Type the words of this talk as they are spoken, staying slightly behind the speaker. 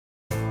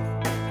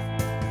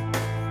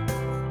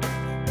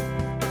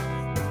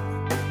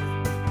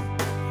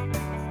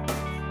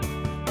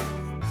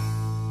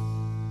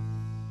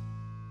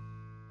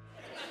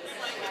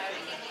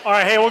All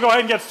right, hey, we'll go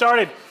ahead and get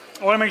started.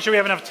 I want to make sure we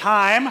have enough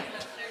time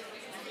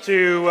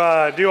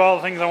to do all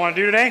the things I want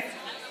to do today.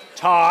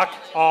 Talk,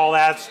 all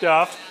that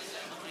stuff.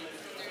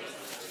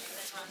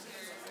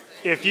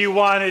 If you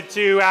wanted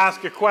to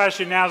ask a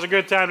question, now's a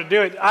good time to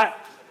do it.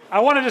 I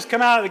want to just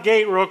come out of the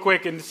gate real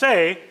quick and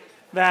say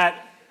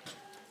that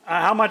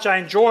how much I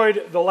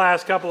enjoyed the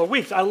last couple of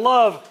weeks. I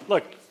love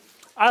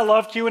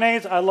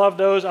Q&As. I love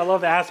those. I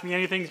love the Ask Me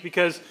Anythings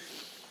because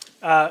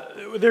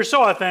they're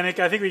so authentic.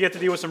 I think we get to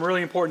deal with some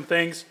really important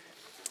things.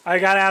 I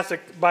got asked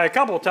by a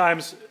couple of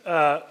times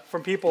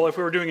from people if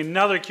we were doing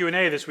another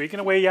Q&A this week. In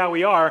a way, yeah,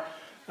 we are.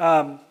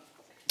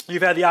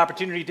 You've had the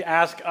opportunity to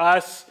ask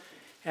us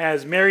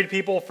as married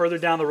people further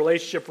down the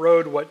relationship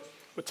road what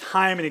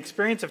time and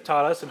experience have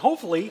taught us, and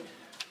hopefully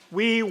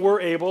we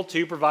were able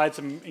to provide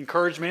some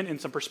encouragement and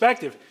some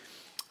perspective.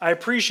 I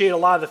appreciate a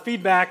lot of the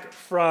feedback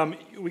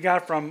we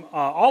got from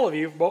all of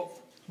you,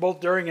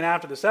 both during and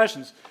after the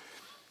sessions.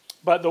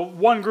 But the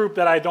one group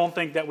that I don't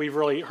think that we've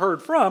really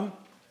heard from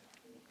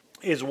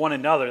is one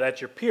another. That's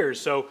your peers.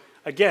 So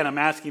again, I'm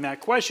asking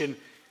that question.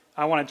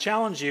 I want to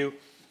challenge you.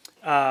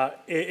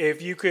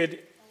 If you could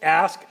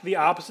ask the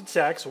opposite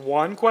sex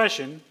one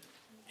question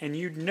and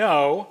you'd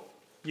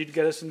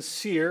get a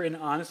sincere and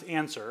honest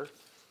answer,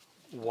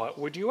 what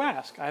would you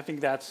ask? I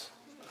think that's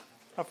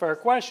a fair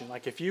question.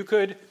 Like if you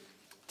could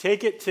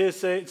take it to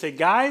say,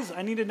 guys,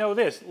 I need to know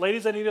this.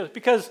 Ladies, I need to know this.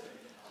 Because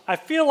I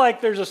feel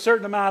like there's a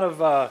certain amount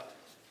of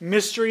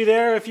mystery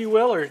there, if you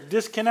will, or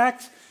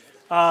disconnect.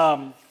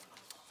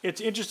 It's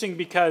interesting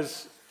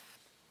because,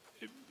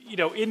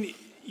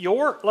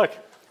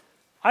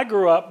 I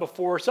grew up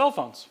before cell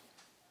phones.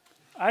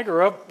 I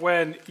grew up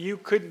when you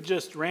couldn't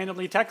just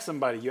randomly text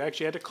somebody. You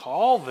actually had to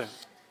call them,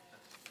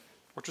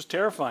 which was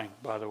terrifying,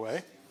 by the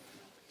way.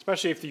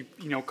 Especially if you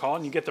call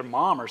and you get their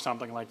mom or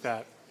something like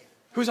that.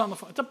 Who's on the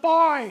phone? It's a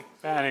boy.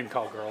 I didn't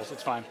call girls.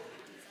 It's fine.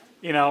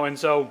 And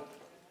so,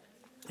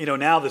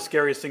 now the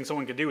scariest thing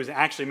someone could do is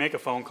actually make a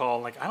phone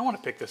call. Like, I don't want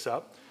to pick this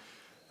up.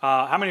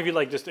 How many of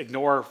you just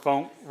ignore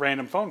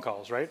random phone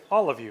calls, right?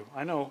 All of you.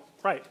 I know,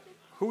 right.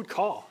 Who would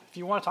call? If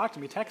you want to talk to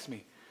me, text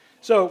me.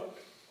 So,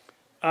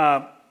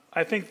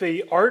 I think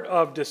the art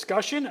of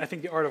discussion, I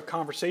think the art of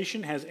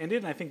conversation has ended,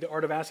 and I think the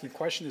art of asking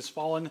questions has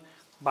fallen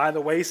by the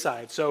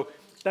wayside. So,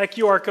 that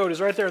QR code is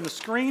right there on the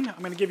screen. I'm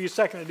going to give you a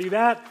second to do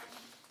that.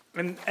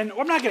 And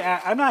I'm not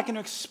going to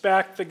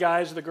expect the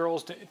guys or the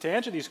girls to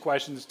answer these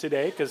questions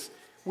today because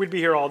we'd be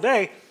here all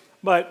day.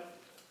 But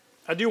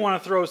I do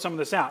want to throw some of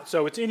this out.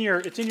 So it's in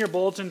your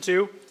bulletin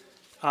too.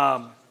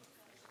 I'm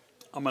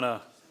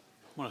gonna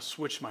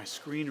switch my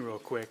screen real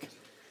quick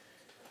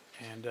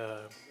and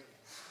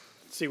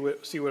see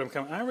what I'm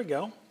coming. There we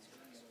go.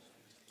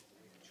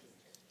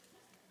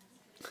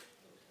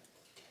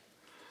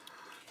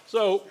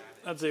 So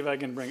let's see if I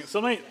can bring it.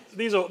 So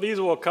these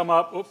will come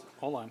up. Oops,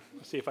 hold on.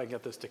 Let's see if I can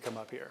get this to come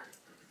up here.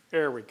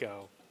 There we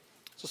go.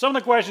 So some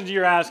of the questions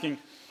you're asking.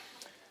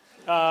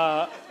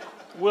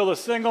 Will the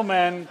single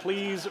men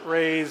please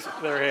raise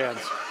their hands?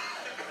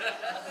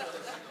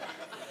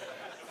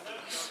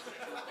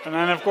 And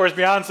then, of course,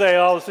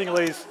 Beyonce, all the single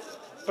ladies,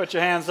 put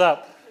your hands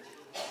up.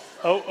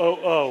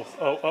 Oh.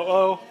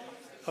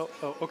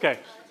 Okay,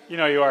 you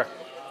know you are.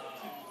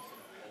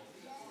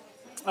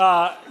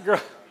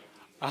 Girl,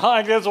 I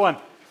like this one.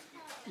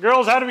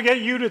 Girls, how do we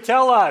get you to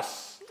tell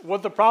us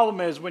what the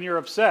problem is when you're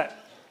upset?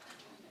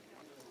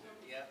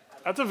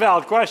 That's a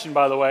valid question,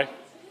 by the way.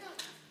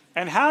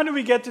 And how do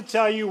we get to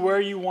tell you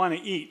where you want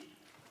to eat?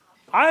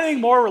 I think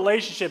more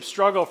relationships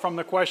struggle from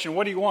the question,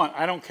 what do you want?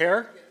 I don't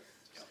care.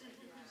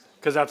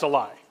 Because that's a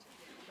lie.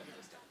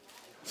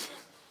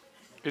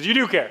 Because you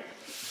do care.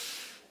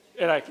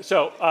 But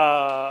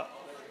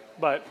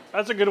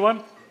that's a good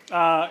one.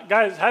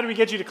 Guys, how do we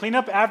get you to clean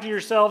up after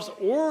yourselves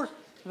or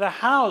the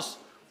house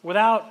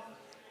without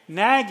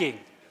nagging?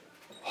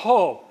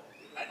 Oh.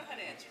 I know how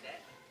to answer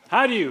that.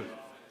 How do you?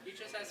 You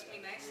just ask me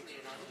nicely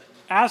and I'll do it.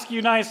 Ask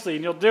you nicely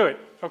and you'll do it.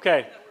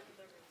 Okay.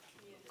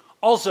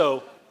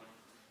 Also,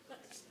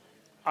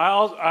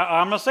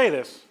 I'm going to say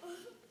this.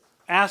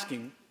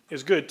 Asking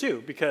is good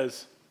too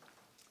because,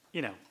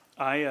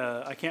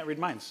 I can't read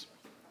minds.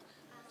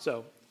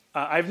 So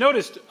I've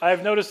noticed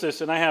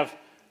this, and I have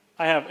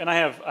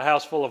a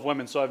house full of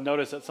women, so I've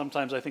noticed that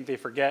sometimes I think they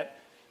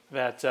forget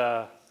that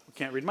we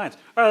can't read minds.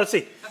 All right, let's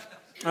see.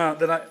 How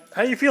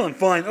are you feeling?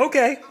 Fine.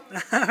 Okay.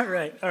 All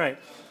right.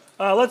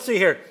 Let's see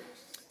here.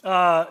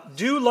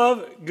 Do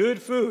love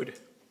good food?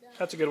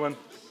 That's a good one.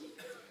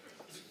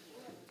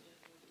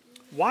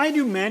 Why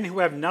do men who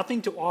have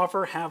nothing to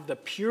offer have the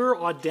pure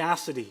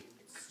audacity?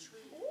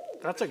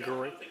 That's a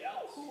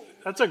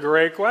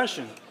great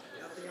question.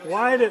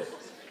 Why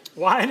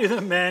do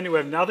the men who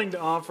have nothing to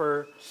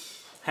offer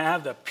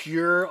have the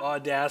pure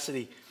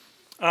audacity?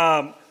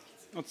 Let's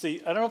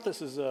see. I don't know if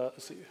this is.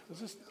 Let's see.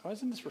 Why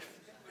isn't this?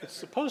 It's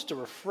supposed to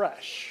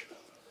refresh.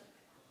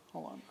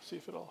 Hold on. Let's see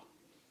if it'll.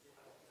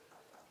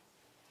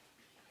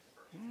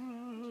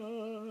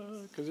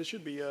 Because it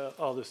should be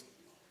all this.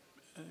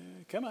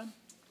 Come on.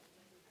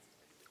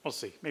 We'll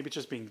see. Maybe it's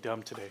just being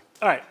dumb today.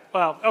 All right.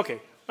 Well,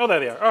 okay. Oh, there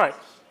they are. All right.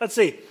 Let's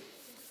see.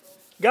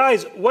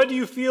 Guys, what do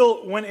you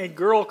feel when a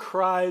girl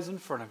cries in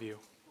front of you?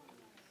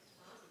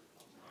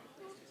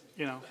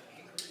 You know,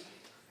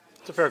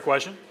 it's a fair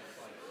question.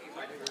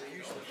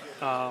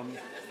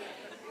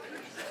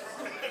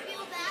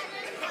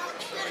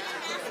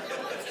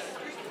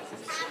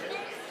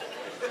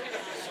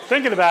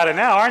 Thinking about it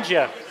now, aren't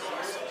you?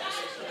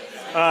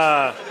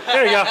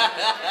 There you go.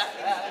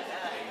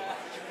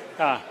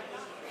 All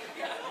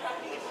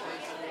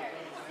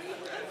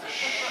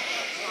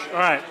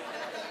right.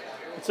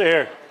 Let's see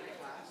here.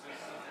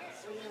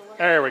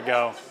 There we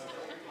go.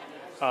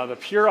 The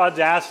pure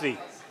audacity.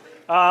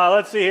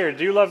 Let's see here.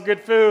 Do you love good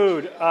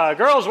food?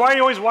 Girls, why are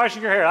you always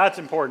washing your hair? That's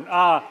important.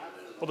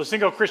 Will the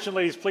single Christian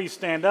ladies please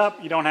stand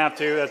up? You don't have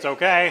to. That's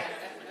okay.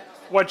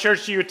 What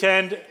church do you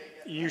attend?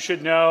 You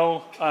should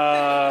know.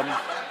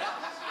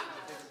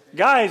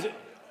 Guys,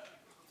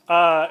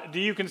 do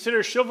you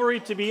consider chivalry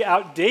to be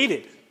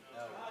outdated?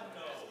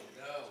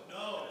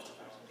 No.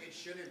 It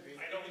shouldn't be.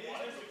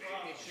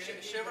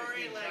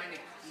 Chivalry,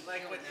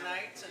 like with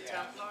knights and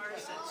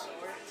Templars and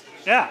swords.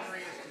 Yeah.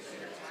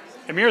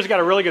 Amir's got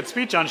a really good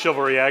speech on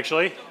chivalry,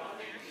 actually.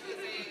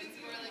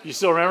 You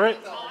still remember it?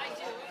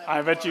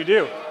 I bet you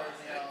do.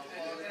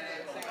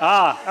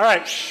 All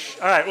right.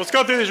 All right, let's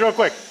go through these real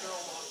quick.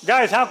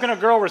 Guys, how can a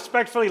girl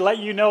respectfully let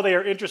you know they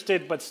are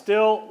interested but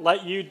still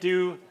let you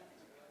do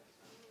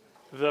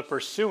the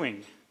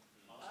pursuing?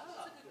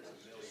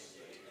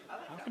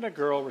 How can a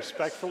girl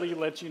respectfully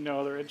let you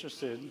know they're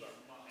interested?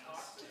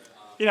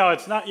 You know,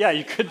 it's not, yeah,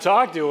 you could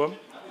talk to them.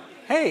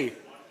 Hey,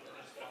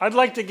 I'd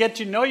like to get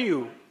to know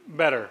you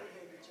better.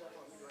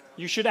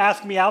 You should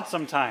ask me out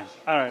sometime.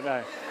 All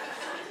right.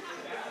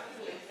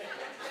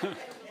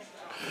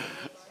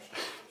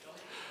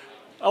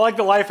 I like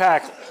the life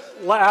hacks.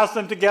 Ask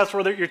them to guess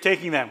where you're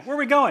taking them. Where are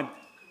we going?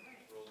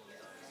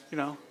 You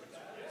know,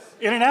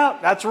 in and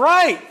out. That's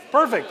right.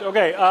 Perfect.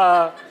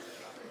 Okay.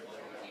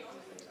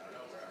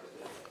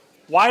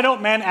 Why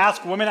don't men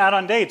ask women out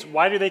on dates?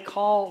 Why do they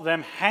call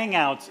them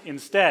hangouts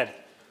instead?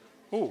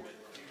 Ooh.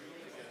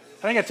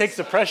 I think it takes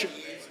the pressure.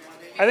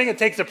 I think it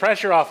takes the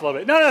pressure off a little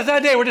bit. No, it's not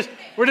a date. We're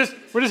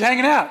just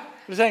hanging out.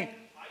 We're just saying,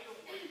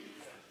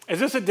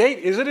 is this a date?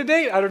 Is it a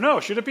date? I don't know.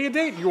 Should it be a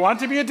date? You want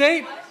it to be a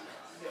date?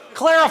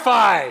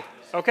 Clarify.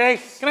 Okay?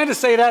 Can I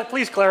just say that?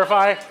 Please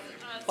clarify.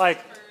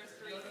 Like,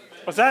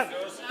 what's that?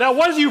 That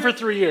was you for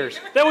 3 years.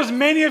 That was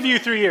many of you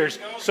 3 years.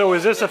 So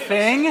is this a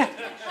thing?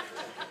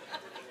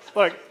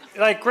 Look,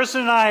 like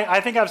Kristen and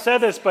I think I've said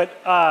this, but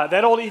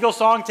that old Eagle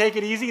song, Take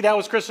It Easy, that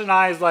was Kristen and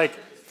I's like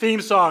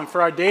theme song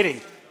for our dating.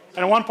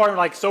 And at one point we're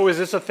like, so is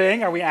this a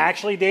thing? Are we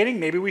actually dating?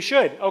 Maybe we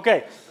should.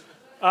 Okay.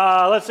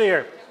 Let's see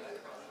here.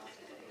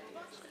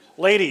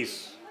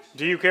 Ladies,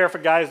 do you care if a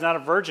guy is not a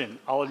virgin?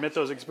 I'll admit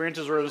those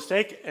experiences were a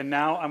mistake, and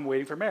now I'm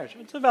waiting for marriage.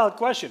 It's a valid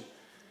question.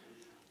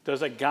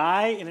 Does a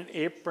guy in an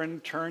apron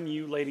turn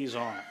you ladies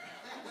on?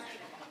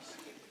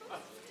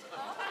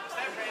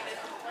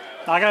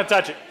 Not going to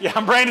touch it. Yeah,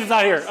 Brandon's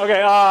not here.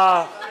 Okay.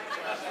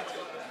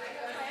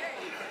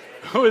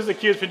 Who is the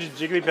cutest between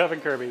Jigglypuff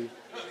and Kirby?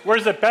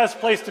 Where's the best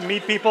place to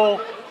meet people?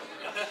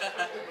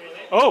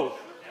 Oh,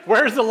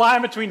 where's the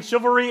line between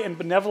chivalry and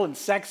benevolent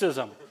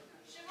sexism?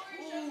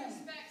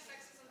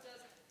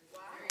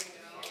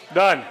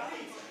 Done.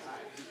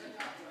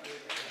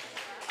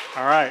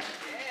 All right.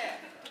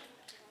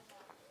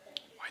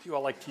 Why do you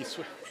all like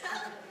T-Swift?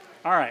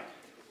 All right.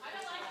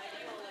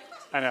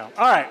 I know.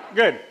 All right,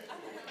 good.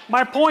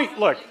 My point,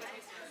 look,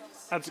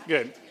 that's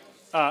good.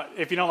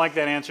 If you don't like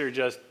that answer,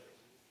 just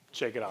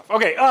shake it off.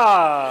 Okay.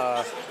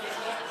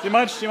 Too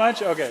much?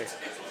 Okay.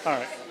 All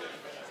right.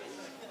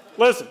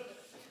 Listen,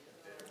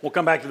 we'll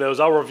come back to those.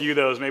 I'll review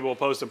those. Maybe we'll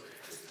post them.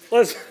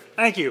 Listen,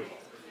 thank you.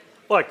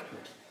 Look.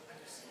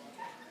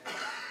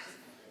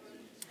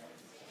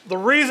 The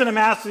reason I'm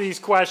asking these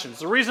questions,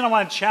 the reason I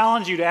want to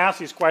challenge you to ask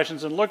these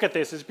questions and look at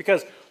this is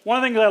because one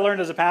of the things I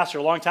learned as a pastor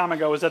a long time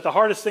ago is that the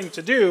hardest thing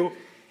to do,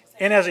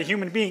 and as a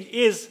human being,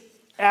 is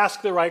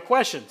ask the right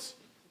questions.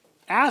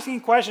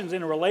 Asking questions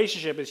in a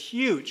relationship is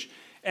huge,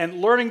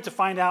 and learning to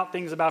find out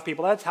things about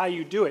people, that's how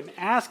you do it. And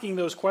asking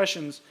those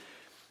questions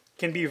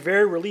can be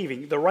very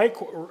revealing. The right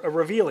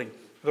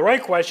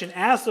question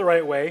asked the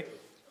right way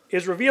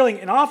is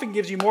revealing and often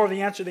gives you more of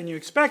the answer than you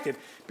expected.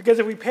 Because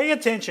if we pay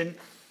attention,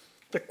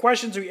 the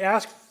questions we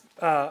ask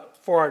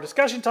for our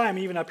discussion time,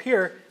 even up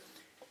here,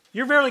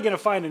 you're rarely going to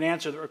find an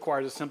answer that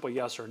requires a simple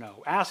yes or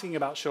no. Asking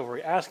about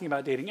chivalry, asking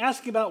about dating,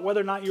 asking about whether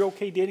or not you're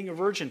okay dating a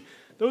virgin.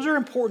 Those are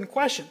important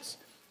questions,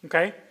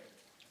 okay?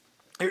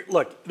 Here,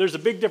 look, there's a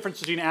big difference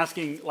between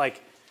asking,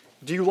 like,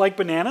 do you like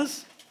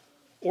bananas?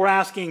 Or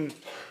asking,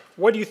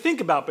 what do you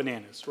think about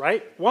bananas,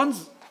 right?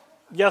 One's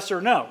yes or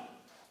no,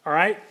 all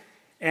right?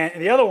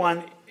 And the other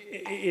one,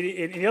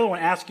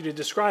 asks you to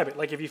describe it.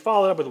 Like if you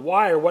follow it up with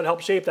why or what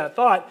helped shape that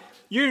thought,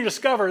 you're going to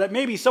discover that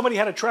maybe somebody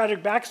had a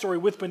tragic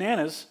backstory with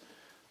bananas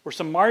or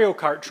some Mario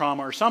Kart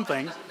trauma or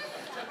something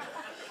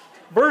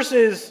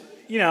versus,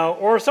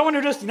 or someone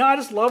who just, I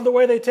just love the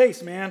way they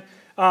taste, man.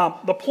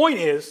 The point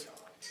is,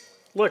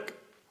 look,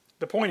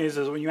 the point is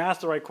when you ask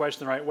the right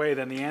question the right way,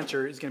 then the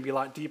answer is going to be a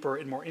lot deeper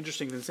and more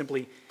interesting than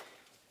simply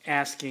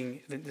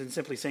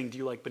saying, do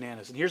you like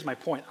bananas? And here's my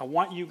point. I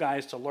want you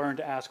guys to learn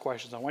to ask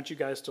questions. I want you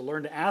guys to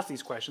learn to ask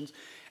these questions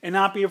and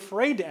not be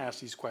afraid to ask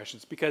these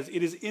questions, because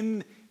it is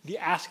in the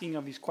asking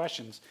of these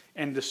questions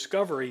and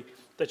discovery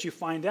that you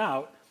find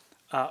out,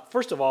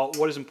 first of all,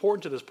 what is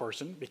important to this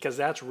person, because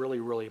that's really,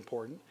 really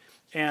important.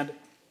 And,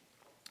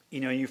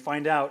 you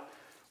find out,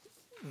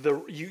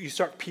 you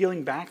start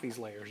peeling back these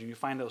layers and you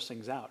find those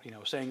things out,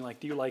 saying like,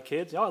 do you like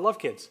kids? Oh, I love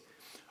kids.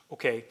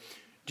 Okay.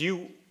 Do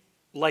you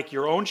like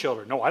your own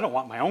children? No, I don't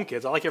want my own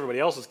kids. I like everybody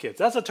else's kids.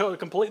 That's a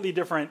completely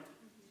different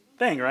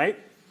thing, right?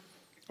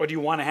 Or do you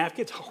want to have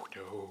kids? Oh,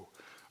 no,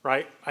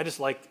 right? I just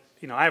like,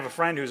 I have a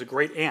friend who's a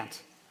great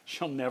aunt.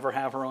 She'll never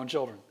have her own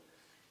children,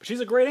 but she's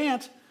a great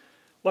aunt.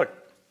 Look,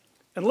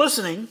 and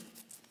listening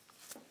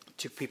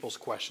to people's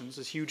questions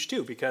is huge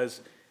too,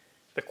 because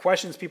the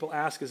questions people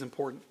ask is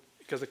important,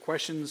 because the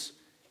questions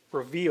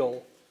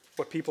reveal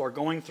what people are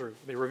going through.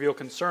 They reveal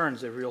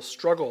concerns, they reveal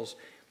struggles,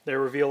 they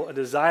reveal a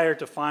desire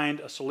to find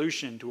a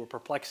solution to a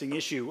perplexing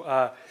issue.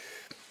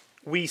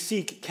 We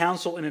seek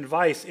counsel and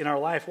advice in our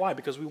life. Why?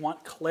 Because we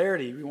want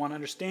clarity, we want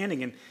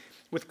understanding, and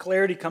with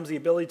clarity comes the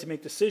ability to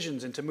make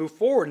decisions and to move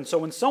forward. And so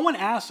when someone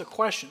asks a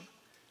question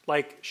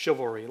like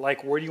chivalry,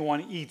 like where do you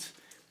want to eat,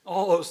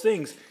 all those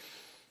things,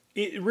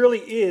 it really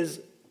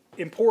is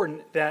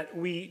important that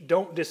we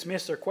don't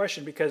dismiss their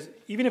question, because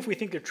even if we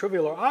think they're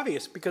trivial or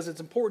obvious, because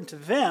it's important to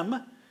them,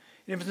 and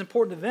if it's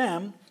important to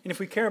them, and if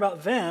we care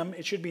about them,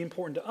 it should be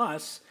important to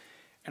us,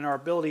 and our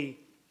ability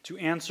to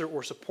answer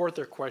or support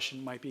their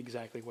question might be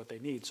exactly what they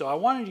need. So I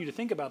wanted you to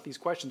think about these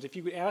questions. If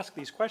you could ask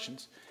these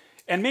questions,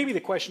 and maybe the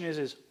question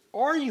is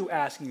are you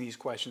asking these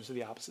questions to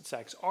the opposite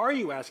sex? Are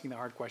you asking the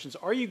hard questions?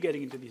 Are you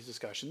getting into these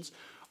discussions?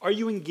 Are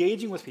you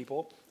engaging with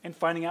people and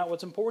finding out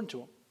what's important to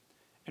them?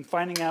 And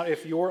finding out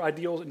if your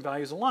ideals and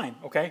values align,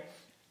 okay?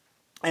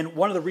 And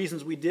one of the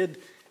reasons we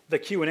did the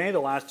Q&A the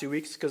last 2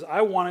 weeks is because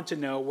I wanted to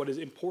know what is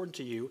important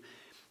to you.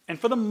 And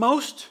for the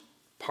most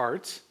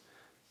part,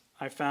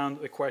 I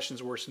found the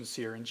questions were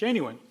sincere and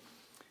genuine.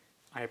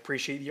 I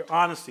appreciate your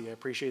honesty. I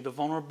appreciate the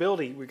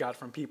vulnerability we got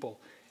from people.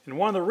 And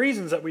one of the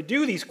reasons that we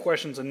do these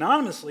questions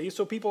anonymously is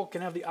so people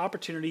can have the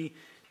opportunity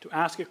to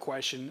ask a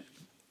question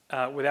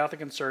without the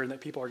concern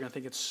that people are going to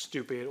think it's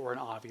stupid or an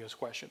obvious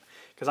question.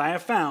 Because I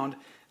have found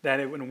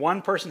that when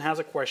one person has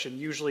a question,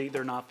 usually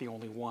they're not the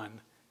only one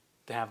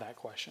to have that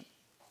question.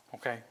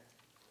 Okay?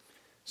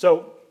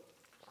 So,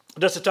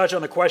 just to touch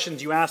on the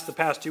questions you asked the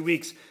past 2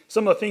 weeks,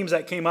 some of the themes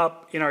that came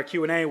up in our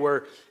Q&A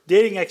were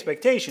dating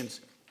expectations,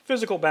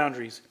 physical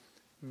boundaries,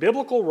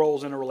 biblical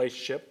roles in a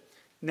relationship,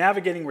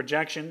 navigating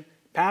rejection,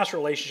 past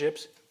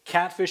relationships,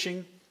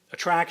 catfishing,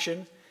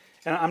 attraction.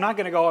 And I'm not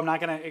going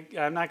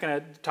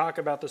to talk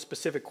about the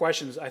specific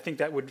questions. I think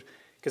that would,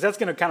 because that's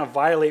going to kind of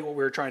violate what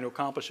we were trying to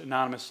accomplish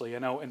anonymously,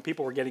 and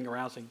people were getting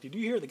around saying, did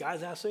you hear the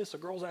guys ask this, the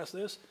girls ask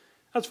this?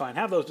 That's fine,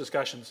 have those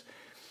discussions.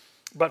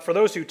 But for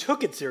those who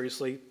took it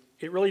seriously,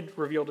 it really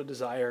revealed a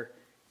desire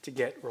to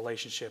get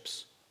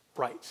relationships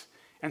right.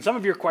 And some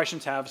of your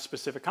questions have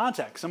specific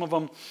context. Some of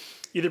them,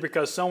 either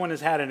because someone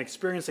has had an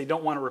experience they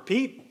don't want to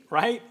repeat,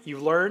 right?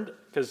 You've learned,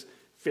 because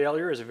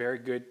failure is a very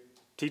good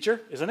teacher,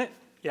 isn't it?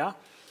 Yeah.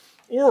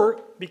 Or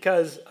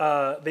because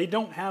they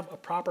don't have a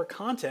proper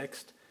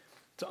context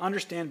to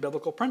understand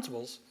biblical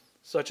principles,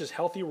 such as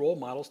healthy role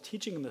models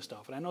teaching them this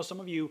stuff. And I know some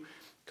of you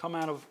come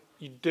out of,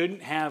 you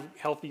didn't have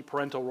healthy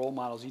parental role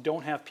models. You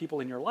don't have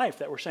people in your life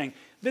that were saying,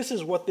 this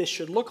is what this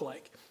should look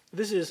like.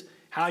 This is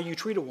how you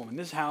treat a woman.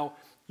 This is how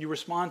you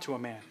respond to a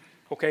man.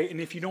 Okay?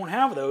 And if you don't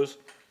have those,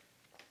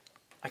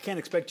 I can't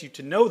expect you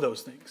to know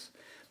those things.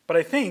 But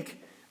I think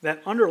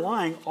that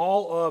underlying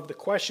all of the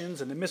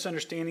questions and the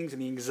misunderstandings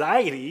and the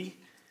anxiety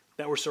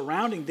that were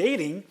surrounding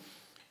dating,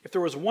 if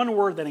there was one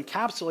word that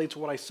encapsulates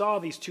what I saw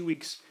these 2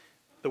 weeks,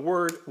 the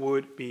word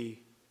would be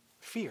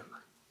fear.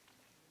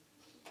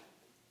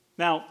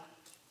 Now,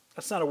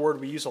 that's not a word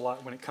we use a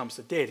lot when it comes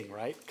to dating,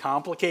 right?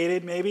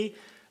 Complicated, maybe,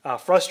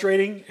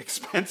 frustrating,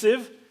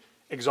 expensive,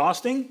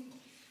 exhausting.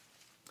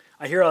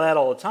 I hear all that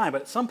all the time,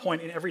 but at some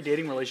point in every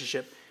dating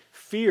relationship,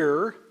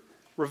 fear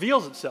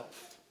reveals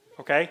itself.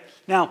 Okay?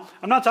 Now,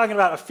 I'm not talking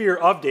about a fear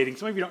of dating.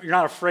 Some of you you're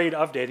not afraid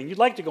of dating. You'd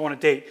like to go on a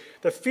date.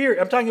 The fear,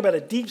 I'm talking about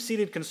a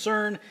deep-seated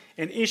concern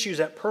and issues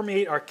that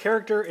permeate our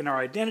character and our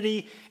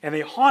identity, and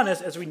they haunt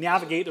us as we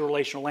navigate the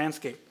relational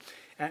landscape.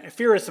 And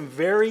fear has some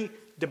very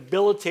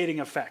debilitating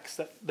effects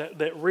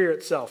that rear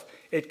itself.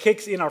 It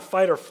kicks in our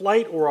fight or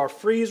flight or our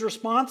freeze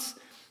response,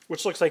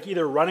 which looks like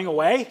either running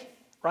away,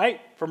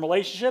 right, from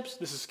relationships.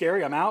 This is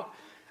scary, I'm out.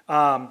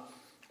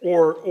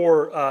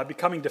 Or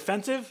becoming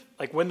defensive,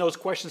 like when those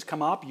questions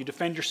come up, you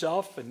defend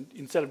yourself and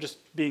instead of just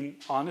being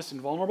honest and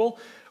vulnerable,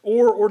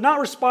 or not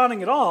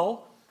responding at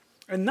all,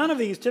 and none of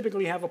these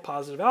typically have a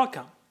positive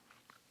outcome.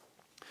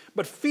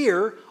 But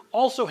fear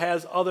also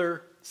has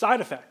other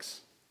side effects,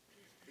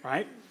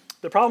 right?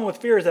 The problem with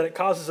fear is that it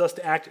causes us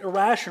to act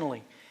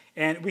irrationally,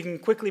 and we can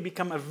quickly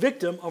become a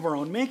victim of our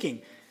own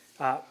making.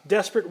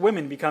 Desperate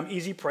women become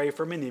easy prey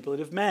for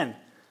manipulative men.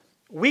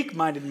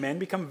 weak-minded men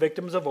become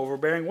victims of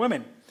overbearing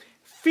women.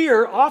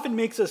 Fear often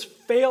makes us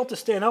fail to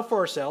stand up for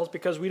ourselves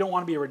because we don't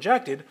want to be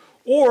rejected,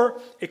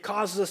 or it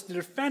causes us to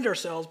defend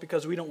ourselves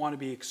because we don't want to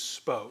be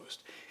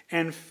exposed.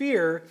 And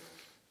fear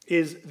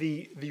is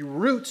the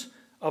root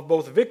of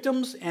both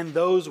victims and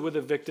those with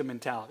a victim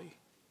mentality.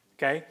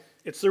 Okay?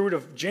 It's the root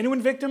of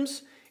genuine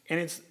victims, and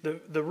it's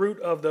the root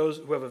of those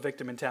who have a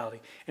victim mentality.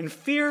 And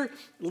fear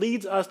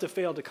leads us to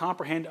fail to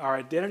comprehend our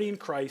identity in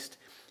Christ,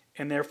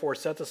 and therefore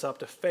sets us up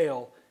to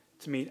fail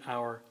to meet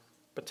our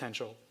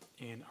potential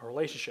in our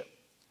relationship.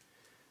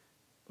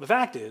 The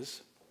fact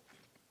is,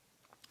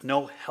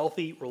 no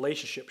healthy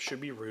relationship should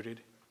be rooted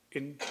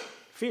in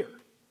fear.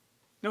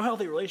 No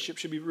healthy relationship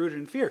should be rooted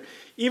in fear.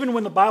 Even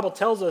when the Bible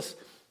tells us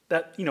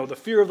that, the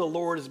fear of the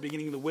Lord is the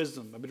beginning of the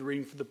wisdom. I've been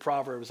reading through the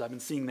Proverbs. I've been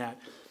seeing that.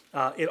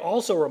 It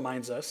also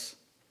reminds us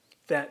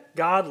that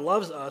God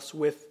loves us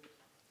with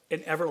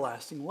an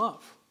everlasting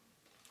love.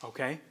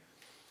 Okay?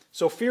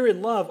 So fear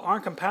and love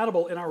aren't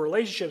compatible in our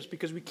relationships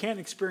because we can't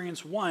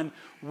experience one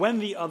when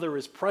the other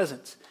is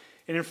present.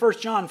 And in 1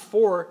 John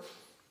 4,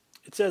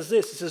 it says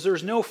this. It says,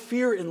 there's no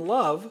fear in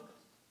love,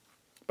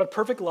 but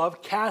perfect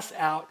love casts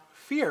out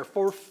fear.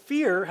 For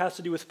fear has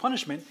to do with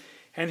punishment,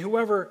 and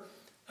whoever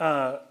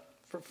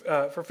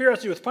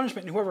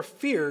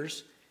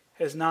fears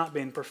has not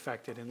been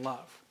perfected in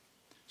love.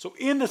 So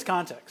in this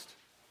context,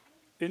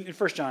 in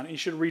 1 John, you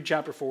should read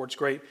chapter 4, it's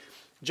great.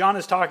 John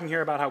is talking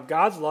here about how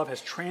God's love has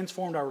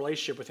transformed our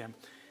relationship with him.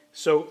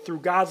 So through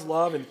God's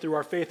love and through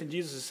our faith in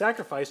Jesus'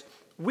 sacrifice,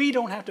 we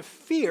don't have to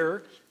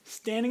fear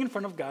standing in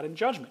front of God in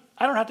judgment.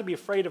 I don't have to be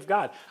afraid of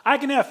God. I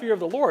can have fear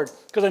of the Lord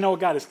because I know what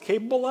God is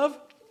capable of,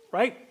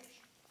 right?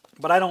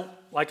 But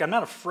I'm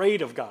not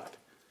afraid of God.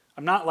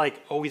 I'm not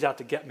like, oh, he's out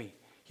to get me.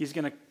 He's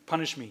going to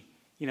punish me.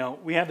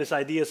 We have this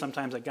idea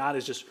sometimes that God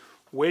is just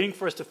waiting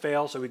for us to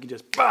fail so we can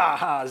just,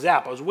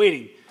 zap, I was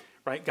waiting.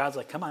 Right? God's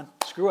like, come on,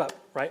 screw up,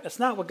 right? That's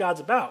not what God's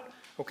about,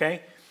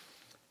 okay?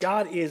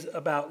 God is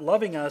about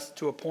loving us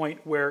to a point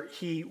where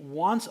he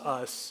wants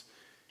us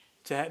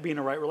to be in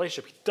a right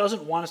relationship. He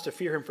doesn't want us to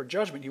fear him for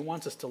judgment. He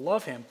wants us to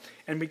love him.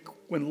 And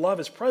when love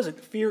is present,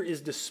 fear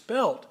is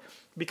dispelled.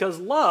 Because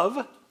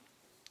love,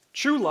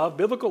 true love,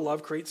 biblical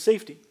love, creates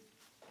safety,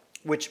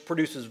 which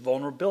produces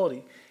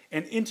vulnerability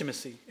and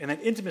intimacy. And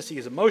that intimacy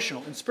is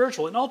emotional and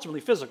spiritual and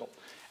ultimately physical.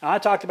 And I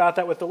talked about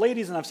that with the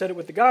ladies, and I've said it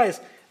with the guys,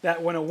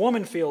 that when a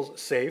woman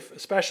feels safe,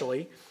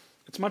 especially,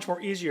 it's much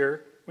more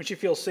easier when she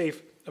feels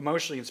safe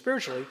emotionally and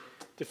spiritually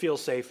to feel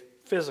safe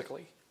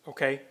physically,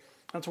 okay?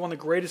 That's one of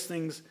the greatest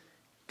things,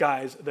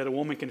 guys, that a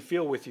woman can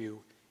feel with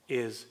you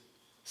is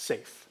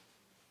safe,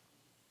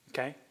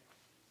 okay?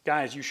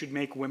 Guys, you should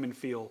make women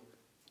feel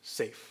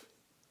safe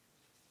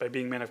by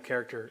being men of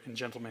character and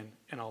gentlemen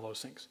and all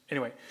those things.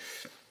 Anyway,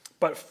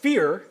 but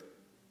fear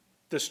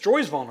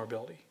destroys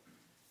vulnerability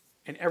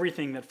and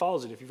everything that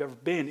follows it. If you've ever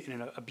been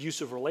in an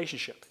abusive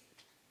relationship,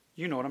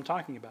 you know what I'm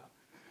talking about.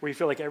 Where you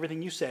feel like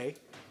everything you say,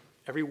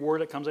 every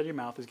word that comes out of your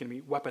mouth is going to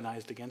be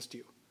weaponized against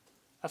you.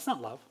 That's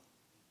not love.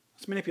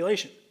 That's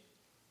manipulation.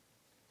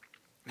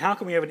 And how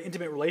can we have an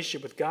intimate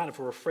relationship with God if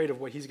we're afraid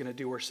of what he's going to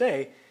do or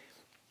say?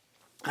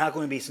 How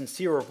can we be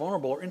sincere or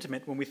vulnerable or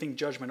intimate when we think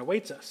judgment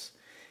awaits us?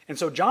 And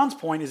so John's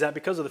point is that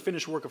because of the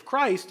finished work of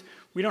Christ,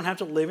 we don't have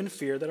to live in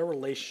fear that our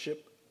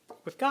relationship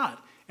with God.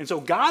 And so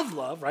God's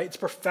love, right, it's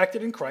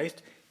perfected in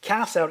Christ,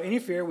 casts out any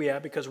fear we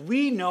have because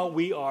we know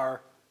we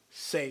are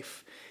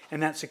safe.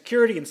 And that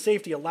security and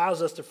safety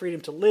allows us the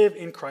freedom to live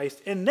in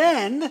Christ. And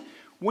then,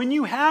 when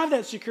you have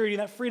that security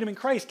and that freedom in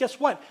Christ, guess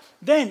what?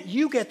 Then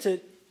you get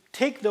to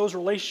take those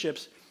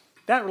relationships,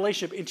 that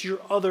relationship, into your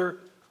other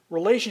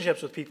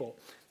relationships with people.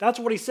 That's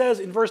what he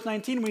says in verse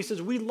 19 when he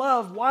says, we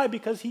love. Why?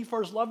 Because he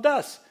first loved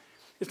us.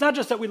 It's not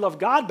just that we love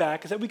God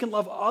back, it's that we can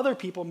love other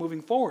people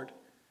moving forward.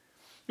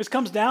 This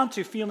comes down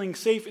to feeling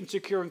safe and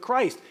secure in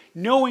Christ,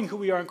 knowing who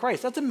we are in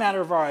Christ. That's a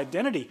matter of our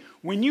identity.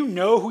 When you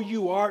know who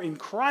you are in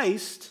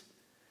Christ,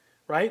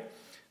 right,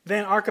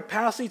 then our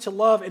capacity to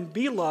love and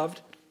be loved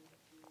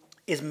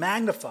is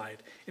magnified.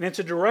 And it's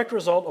a direct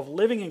result of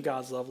living in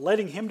God's love,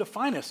 letting him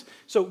define us.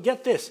 So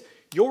get this,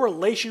 your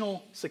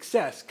relational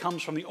success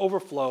comes from the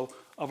overflow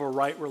of a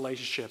right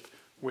relationship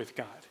with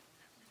God,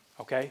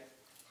 okay?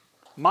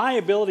 My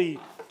ability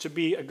to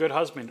be a good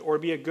husband or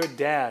be a good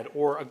dad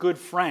or a good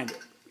friend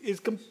is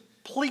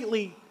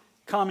completely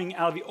coming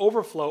out of the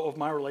overflow of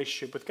my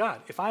relationship with God.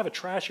 If I have a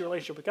trashy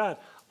relationship with God,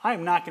 I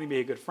am not going to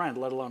be a good friend,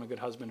 let alone a good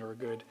husband or a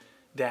good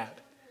dad,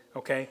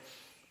 okay?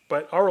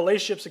 But our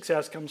relationship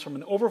success comes from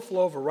an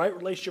overflow of a right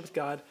relationship with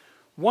God,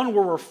 one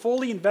where we're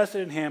fully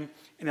invested in him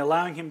and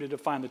allowing him to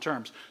define the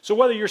terms. So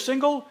whether you're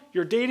single,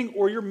 you're dating,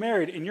 or you're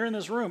married and you're in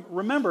this room,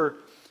 remember,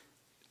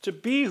 to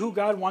be who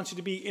God wants you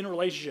to be in a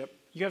relationship,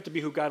 you have to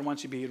be who God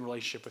wants you to be in a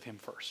relationship with him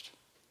first,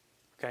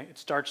 okay? It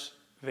starts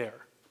there.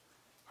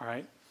 All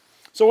right.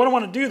 So what I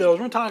want to do, though, is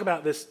we're going to talk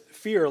about this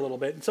fear a little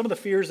bit and some of the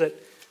fears that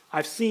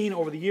I've seen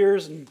over the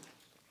years, and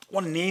I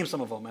want to name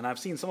some of them. And I've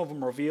seen some of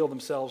them reveal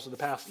themselves in the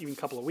past even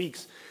couple of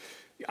weeks.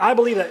 I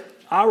believe that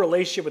our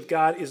relationship with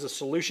God is a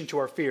solution to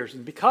our fears.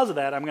 And because of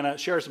that, I'm going to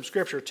share some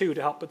scripture, too,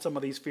 to help put some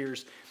of these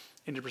fears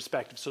into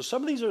perspective. So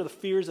some of these are the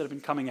fears that have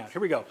been coming out.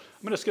 Here we go.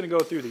 I'm just going to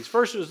go through these.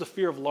 First is the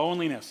fear of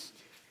loneliness,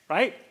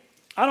 right?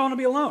 I don't want to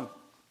be alone.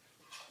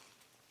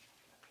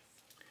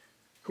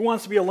 Who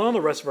wants to be alone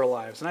the rest of our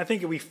lives? And I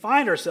think if we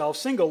find ourselves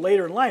single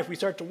later in life, we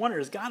start to wonder,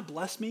 has God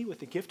blessed me with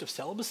the gift of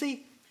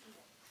celibacy?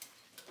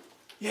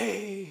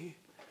 Yay.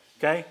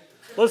 Okay?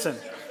 Listen.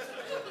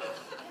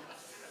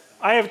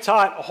 I have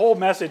taught a whole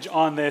message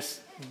on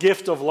this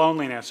gift of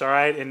loneliness, all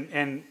right?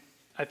 And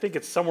I think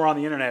it's somewhere on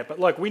the internet. But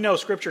look, we know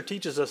Scripture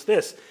teaches us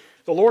this.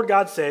 The Lord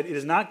God said, it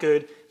is not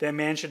good that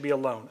man should be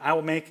alone. I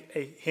will make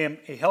him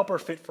a helper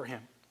fit for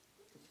him.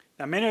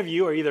 Now, many of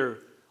you are either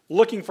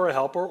looking for a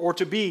helper or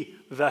to be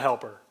the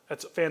helper.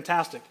 That's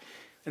fantastic.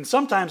 And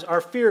sometimes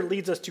our fear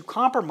leads us to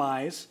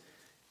compromise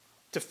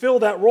to fill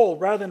that role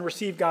rather than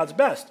receive God's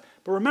best.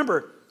 But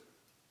remember,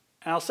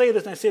 and I'll say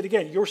this and I say it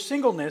again, your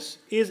singleness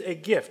is a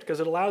gift because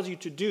it allows you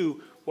to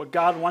do what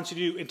God wants you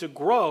to do and to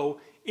grow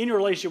in your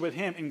relationship with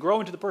him and grow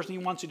into the person he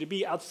wants you to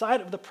be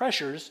outside of the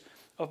pressures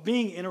of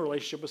being in a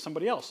relationship with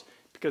somebody else.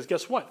 Because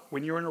guess what?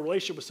 When you're in a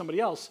relationship with somebody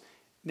else,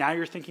 now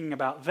you're thinking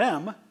about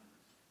them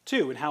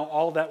too and how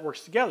all of that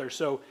works together.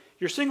 So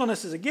your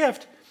singleness is a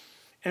gift,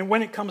 and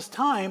when it comes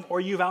time or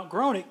you've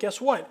outgrown it,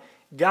 guess what?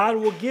 God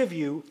will give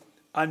you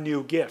a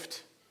new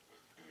gift.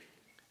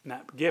 And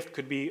that gift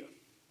could be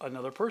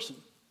another person,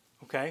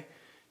 okay?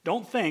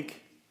 Don't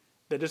think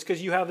that just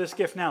because you have this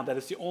gift now, that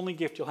it's the only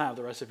gift you'll have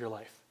the rest of your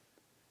life.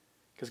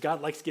 Because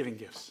God likes giving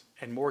gifts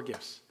and more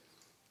gifts,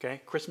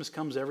 okay? Christmas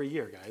comes every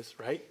year, guys,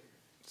 right?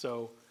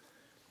 So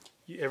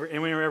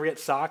anyone ever get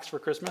socks for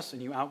Christmas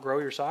and you outgrow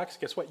your socks?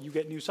 Guess what? You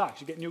get new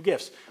socks. You get new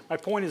gifts. My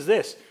point is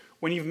this.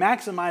 When you've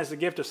maximized the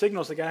gift of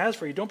signals that God has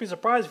for you, don't be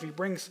surprised if he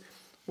brings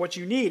what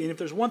you need. And if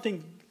there's one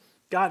thing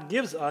God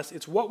gives us,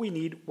 it's what we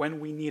need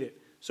when we need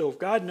it. So if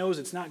God knows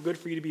it's not good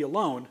for you to be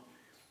alone,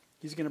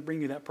 he's going to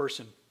bring you that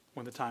person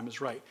when the time is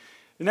right.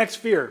 The next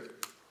fear,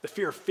 the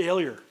fear of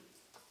failure.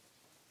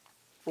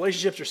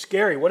 Relationships are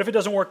scary. What if it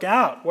doesn't work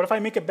out? What if I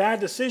make a bad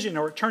decision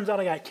or it turns out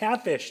I got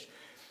catfished?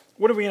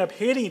 What if we end up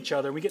hating each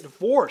other and we get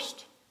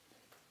divorced?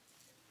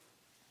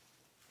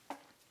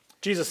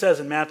 Jesus says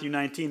in Matthew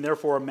 19,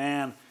 therefore a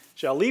man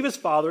shall leave his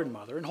father and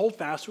mother and hold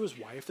fast to his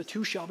wife. The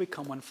two shall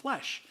become one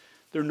flesh.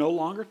 They're no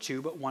longer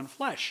two, but one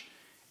flesh.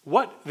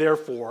 What,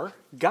 therefore,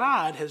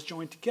 God has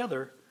joined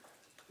together,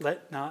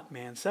 let not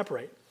man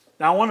separate.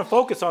 Now I want to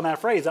focus on that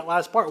phrase, that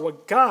last part,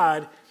 what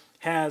God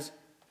has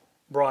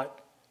brought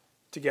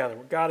together,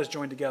 what God has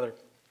joined together.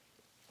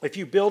 If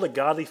you build a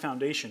godly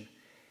foundation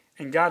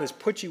and God has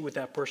put you with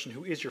that person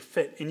who is your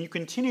fit and you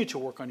continue to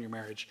work on your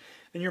marriage,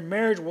 then your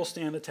marriage will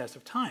stand the test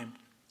of time.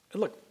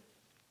 And look,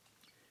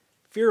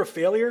 fear of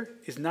failure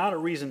is not a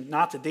reason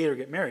not to date or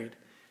get married.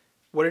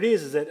 What it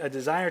is that a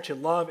desire to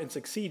love and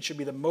succeed should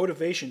be the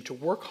motivation to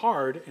work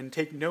hard and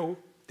take no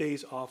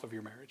days off of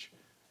your marriage.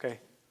 Okay?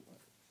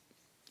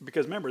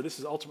 Because remember, this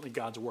is ultimately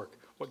God's work,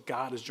 what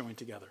God has joined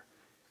together.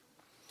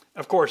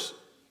 Of course,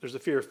 there's the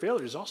fear of failure.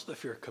 There's also the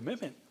fear of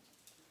commitment.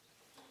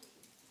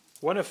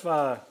 What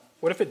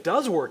if it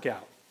does work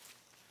out?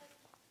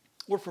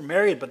 What if we're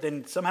married, but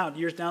then somehow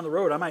years down the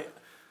road, I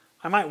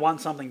might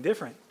want something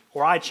different,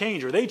 or I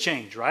change, or they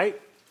change,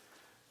 right?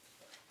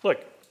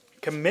 Look,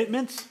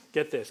 commitment,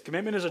 get this,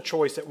 commitment is a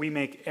choice that we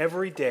make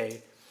every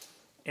day,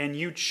 and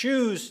you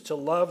choose to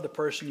love the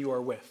person you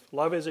are with.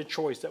 Love is a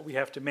choice that we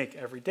have to make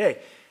every day.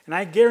 And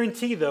I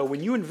guarantee, though,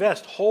 when you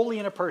invest wholly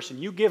in a person,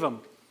 you give them,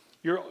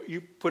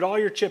 you put all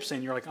your chips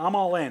in, you're like, I'm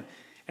all in,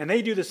 and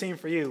they do the same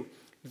for you,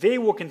 they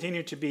will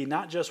continue to be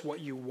not just what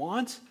you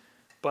want,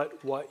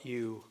 but what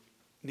you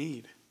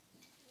need.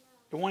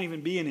 It won't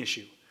even be an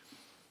issue.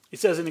 It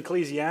says in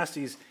Ecclesiastes,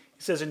 it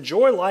says,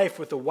 enjoy life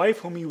with the wife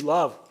whom you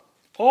love,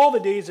 all the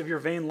days of your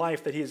vain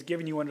life that he has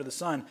given you under the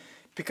sun,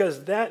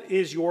 because that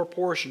is your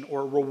portion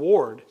or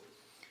reward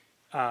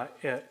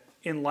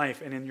in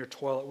life and in your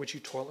toil at which you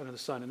toil under the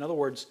sun. In other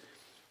words,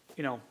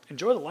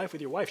 enjoy the life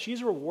with your wife.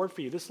 She's a reward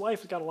for you. This life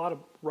has got a lot of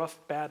rough,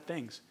 bad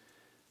things,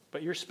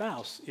 but your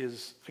spouse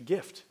is a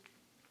gift.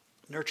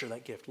 Nurture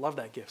that gift. Love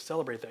that gift.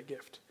 Celebrate that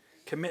gift.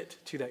 Commit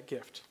to that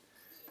gift.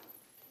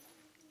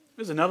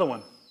 There's another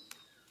one.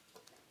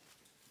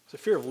 It's a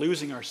fear of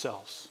losing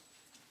ourselves.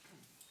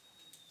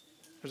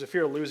 There's a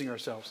fear of losing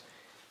ourselves.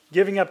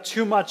 Giving up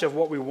too much of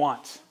what we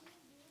want.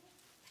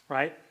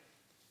 Right?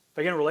 If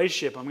I get in a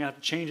relationship, I'm going to have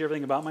to change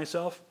everything about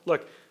myself.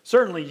 Look,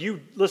 certainly you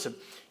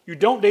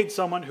don't date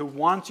someone who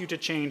wants you to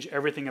change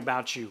everything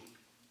about you.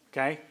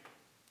 Okay?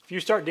 If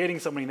you start dating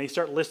somebody and they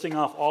start listing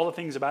off all the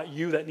things about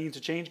you that needs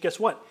to change, guess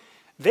what?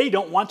 They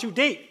don't want to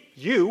date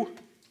you.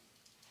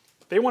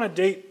 They want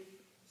to date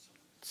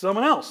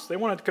someone else. They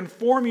want to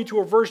conform you to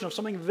a version of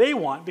something they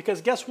want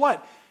because guess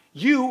what?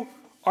 You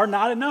are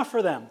not enough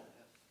for them.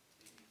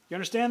 You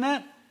understand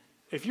that?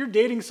 If you're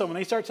dating someone,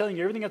 they start telling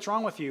you everything that's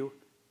wrong with you,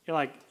 you're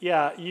like,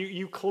 yeah,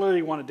 you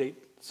clearly want to date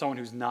someone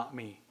who's not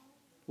me.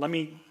 Let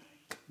me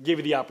give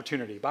you the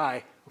opportunity.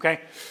 Bye.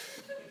 Okay?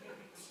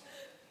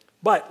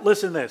 But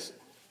listen to this.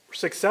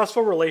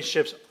 Successful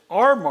relationships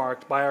are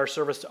marked by our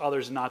service to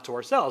others and not to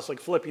ourselves. Like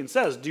Philippians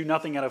says, do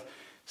nothing out of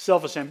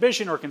selfish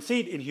ambition or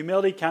conceit. In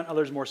humility, count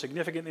others more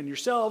significant than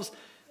yourselves.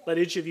 Let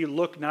each of you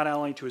look not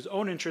only to his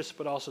own interests,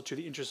 but also to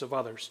the interests of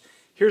others.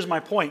 Here's my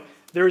point.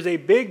 There is a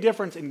big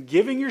difference in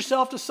giving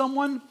yourself to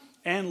someone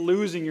and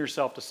losing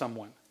yourself to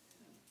someone.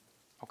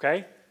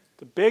 Okay?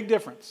 It's a big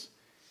difference.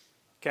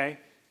 Okay?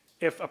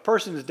 If a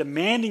person is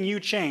demanding you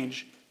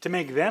change to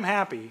make them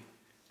happy,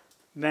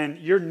 then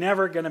you're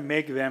never going to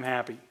make them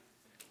happy.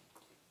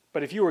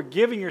 But if you are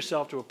giving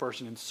yourself to a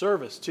person in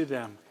service to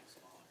them,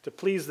 to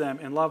please them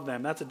and love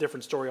them, that's a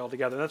different story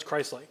altogether. That's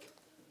Christ-like.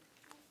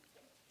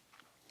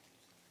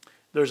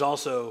 There's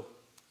also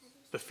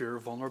the fear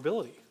of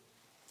vulnerability.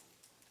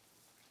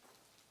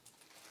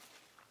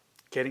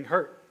 Getting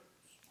hurt,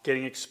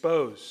 getting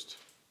exposed.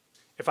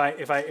 If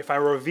I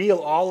reveal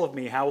all of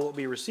me, how will it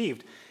be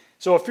received?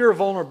 So a fear of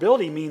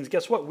vulnerability means,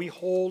 guess what? We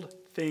hold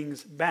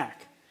things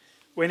back.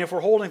 And if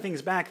we're holding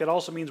things back, that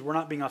also means we're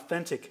not being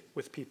authentic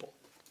with people.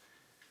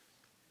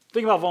 The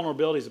thing about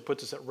vulnerability is it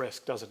puts us at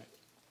risk, doesn't it?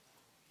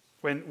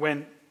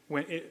 When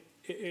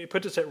it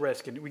puts us at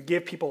risk and we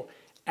give people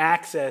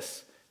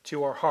access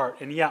to our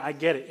heart. And yeah, I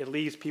get it. It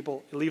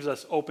leaves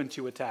us open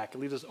to attack. It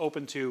leaves us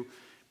open to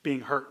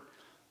being hurt.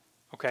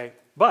 Okay?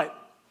 But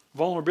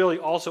vulnerability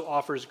also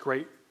offers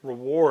great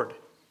reward.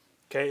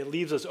 Okay? It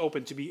leaves us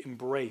open to be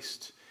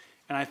embraced.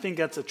 And I think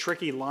that's a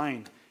tricky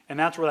line. And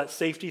that's where that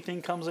safety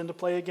thing comes into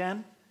play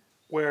again.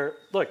 Where,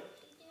 look,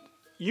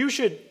 you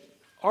should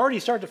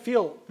already start to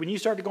feel, when you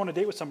start to go on a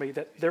date with somebody,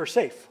 that they're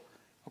safe.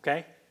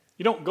 Okay?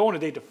 You don't go on a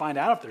date to find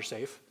out if they're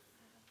safe.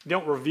 You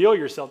don't reveal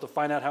yourself to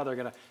find out how they're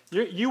going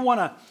to. You want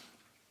to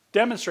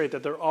demonstrate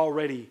that they're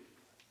already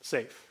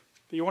safe.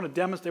 You want to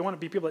demonstrate. They want to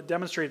be people that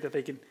demonstrate that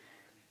they can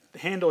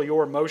handle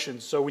your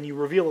emotions. So when you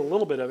reveal a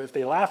little bit of it, if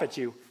they laugh at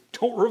you,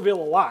 don't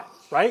reveal a lot,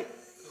 right?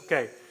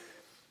 Okay.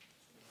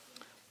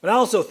 But I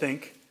also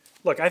think,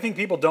 look, I think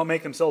people don't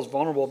make themselves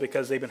vulnerable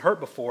because they've been hurt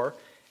before,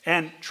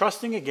 and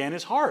trusting again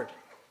is hard.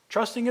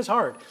 Trusting is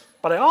hard.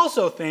 But I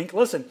also think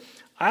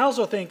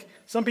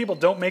some people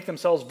don't make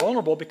themselves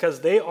vulnerable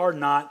because they are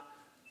not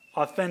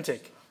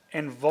authentic.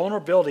 And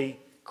vulnerability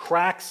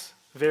cracks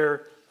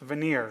their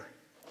veneer,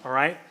 all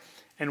right?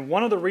 And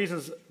one of the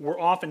reasons we're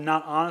often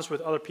not honest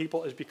with other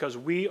people is because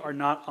we are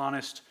not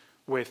honest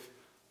with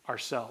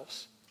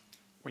ourselves.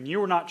 When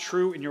you are not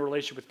true in your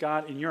relationship with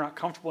God and you're not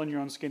comfortable in your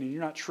own skin and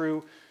you're not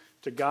true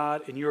to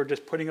God and you're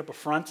just putting up a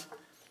front,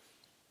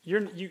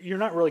 you're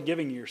not really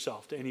giving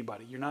yourself to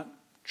anybody. You're not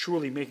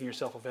truly making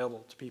yourself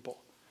available to people.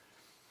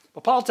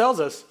 But Paul tells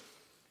us,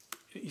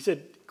 he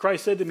said,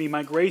 Christ said to me,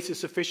 my grace is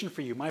sufficient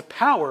for you. My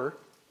power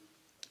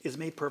is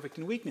made perfect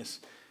in weakness.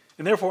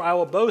 And therefore I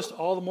will boast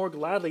all the more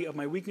gladly of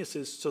my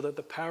weaknesses so that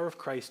the power of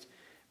Christ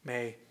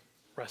may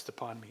rest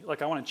upon me.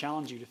 Look, I want to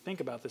challenge you to think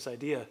about this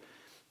idea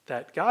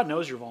that God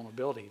knows your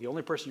vulnerability. The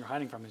only person you're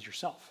hiding from is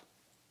yourself.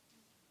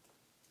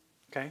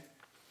 Okay?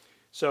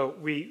 So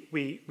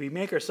we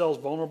make ourselves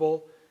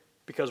vulnerable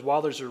because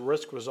while there's a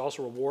risk, there's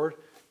also a reward.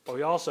 But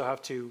we also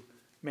have to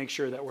make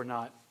sure that we're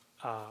not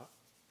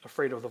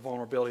afraid of the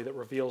vulnerability that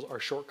reveals our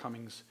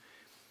shortcomings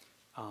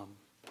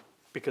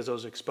because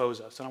those expose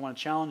us. And I want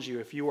to challenge you,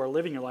 if you are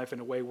living your life in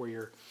a way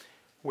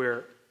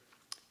where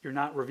you're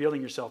not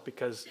revealing yourself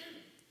because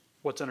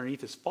what's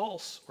underneath is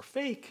false or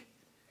fake,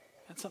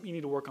 that's something you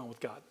need to work on with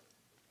God.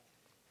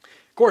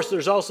 Of course,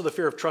 there's also the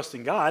fear of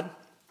trusting God.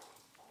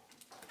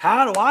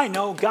 How do I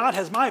know God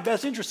has my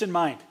best interest in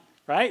mind,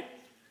 right?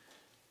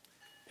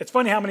 It's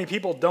funny how many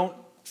people don't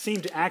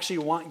seem to actually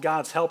want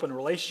God's help in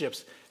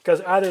relationships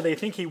because either they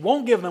think he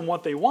won't give them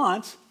what they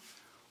want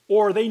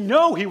or they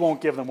know he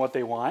won't give them what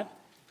they want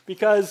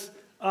because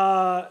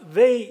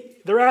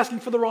they're asking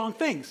for the wrong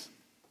things.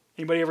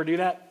 Anybody ever do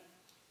that?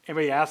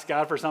 Anybody ask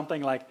God for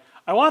something like,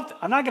 I'm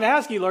not going to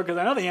ask you, Lord, because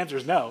I know the answer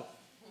is no.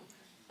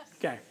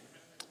 Okay.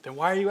 Then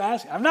why are you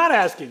asking? I'm not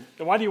asking.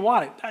 Then why do you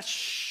want it?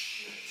 Shh.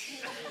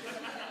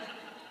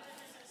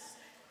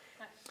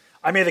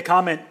 I made the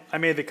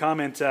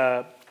comment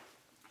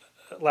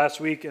last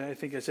week, and I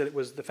think I said it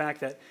was the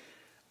fact that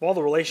of all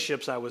the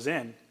relationships I was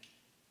in,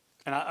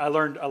 and I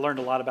learned a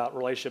lot about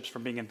relationships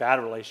from being in bad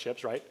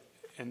relationships, right?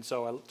 And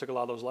so I took a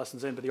lot of those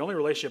lessons in. But the only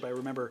relationship I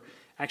remember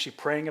actually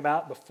praying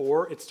about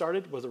before it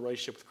started was a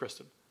relationship with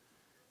Kristen.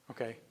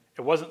 Okay?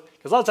 It wasn't,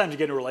 because a lot of times you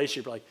get in a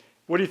relationship, you're like,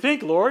 what do you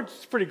think, Lord?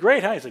 It's pretty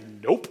great, huh? He's like,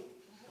 nope.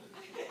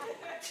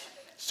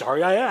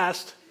 Sorry I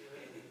asked.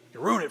 You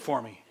ruined it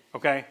for me.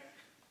 Okay?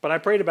 But I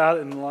prayed about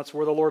it, and that's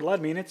where the Lord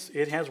led me, and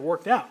it has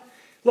worked out.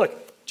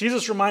 Look,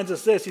 Jesus reminds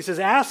us this. He says,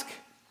 ask,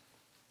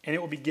 and it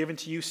will be given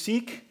to you.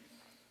 Seek,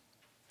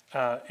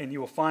 and you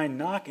will find.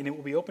 Knock, and it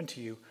will be open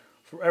to you.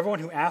 For everyone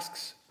who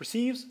asks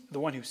receives, the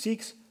one who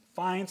seeks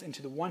finds, and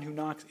to the one who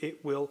knocks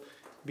it will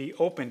be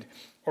opened.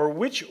 Or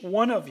which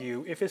one of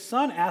you, if his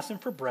son asks him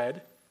for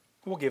bread,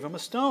 will give him a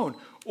stone?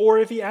 Or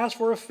if he asks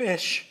for a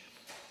fish,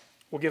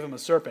 will give him a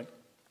serpent?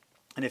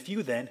 And if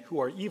you then, who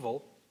are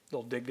evil,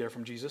 they'll dig there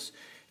from Jesus,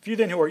 if you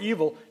then who are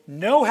evil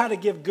know how to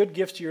give good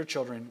gifts to your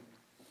children,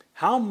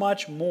 how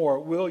much more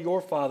will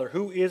your Father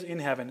who is in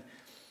heaven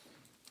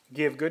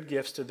give good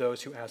gifts to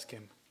those who ask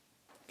him?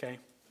 Okay?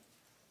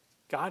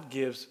 God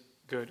gives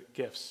good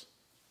gifts.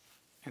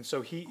 And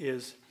so he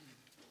is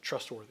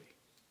trustworthy.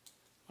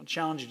 I'll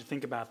challenge you to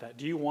think about that.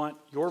 Do you want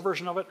your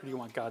version of it, or do you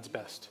want God's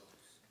best?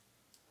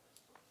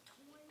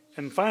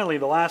 And finally,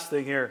 the last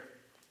thing here,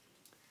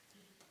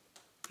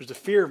 there's a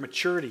fear of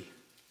maturity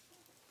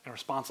and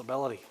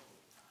responsibility.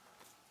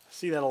 I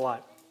see that a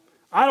lot.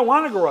 I don't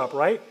want to grow up,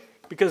 right?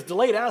 Because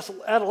delayed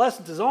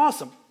adolescence is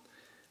awesome.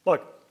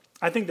 Look,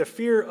 I think the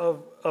fear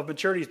of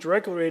maturity is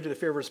directly related to the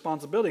fear of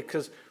responsibility,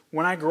 because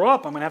when I grow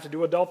up, I'm going to have to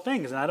do adult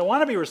things, and I don't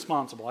want to be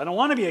responsible. I don't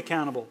want to be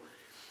accountable.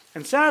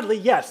 And sadly,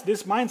 yes,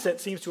 this mindset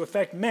seems to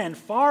affect men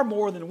far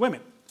more than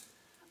women.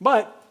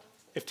 But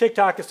if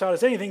TikTok has taught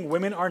us anything,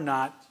 women are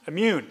not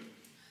immune.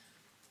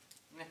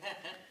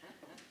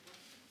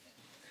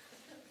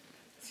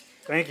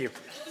 Thank you.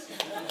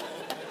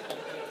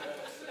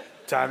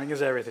 Timing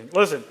is everything.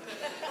 Listen,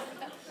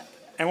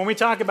 and when we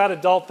talk about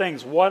adult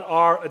things, what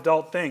are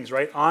adult things,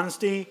 right?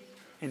 Honesty,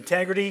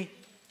 integrity,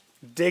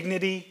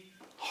 dignity,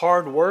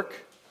 hard work,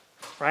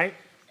 right?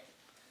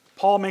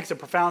 Paul makes a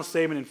profound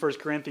statement in 1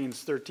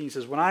 Corinthians 13. He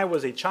says, when I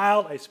was a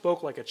child, I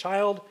spoke like a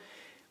child.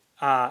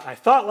 I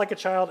thought like a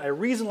child. I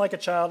reasoned like a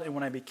child. And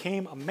when I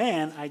became a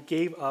man, I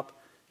gave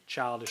up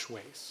childish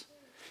ways.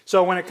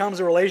 So when it comes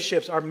to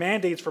relationships, our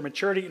mandates for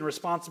maturity and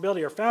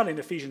responsibility are found in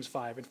Ephesians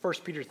 5 and 1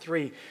 Peter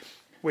 3,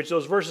 which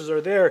those verses are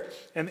there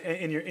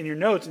in your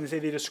notes. And they say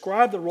they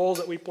describe the roles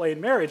that we play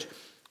in marriage,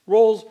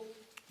 roles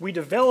we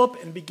develop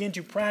and begin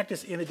to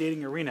practice in the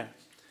dating arena.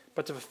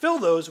 But to fulfill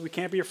those, we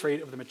can't be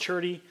afraid of the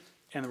maturity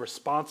and the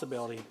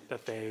responsibility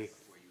that they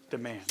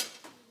demand.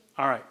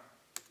 All right.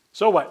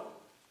 So what?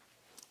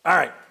 All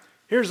right.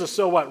 Here's the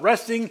so what.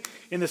 Resting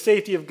in the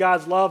safety of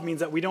God's love means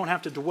that we don't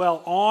have to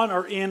dwell on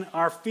or in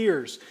our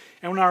fears.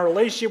 And when our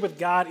relationship with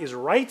God is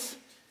right,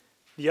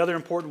 the other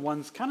important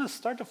ones kind of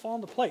start to fall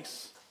into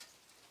place.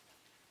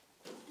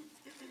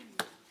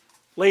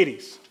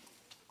 Ladies.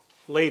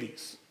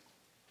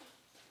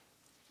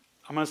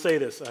 I'm going to say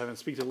this. I'm going to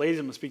speak to ladies.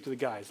 I'm going to speak to the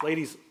guys.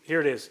 Ladies, here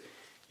it is.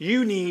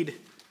 You need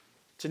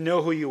to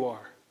know who you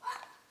are.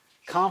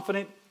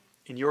 Confident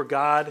in your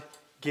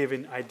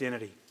God-given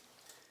identity.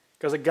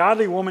 Because a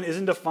godly woman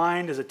isn't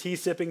defined as a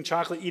tea-sipping,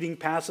 chocolate-eating,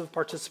 passive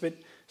participant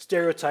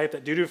stereotype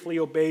that dutifully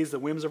obeys the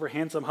whims of her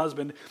handsome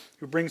husband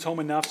who brings home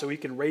enough so he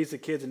can raise the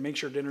kids and make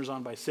sure dinner's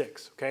on by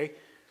 6, okay?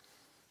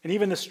 And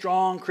even the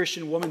strong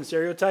Christian woman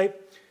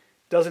stereotype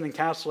doesn't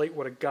encapsulate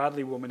what a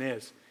godly woman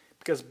is.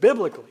 Because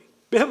biblically,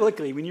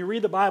 when you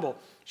read the Bible,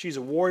 she's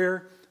a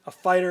warrior, a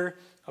fighter,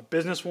 a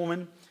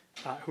businesswoman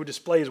who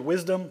displays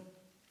wisdom,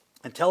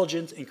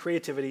 intelligence, and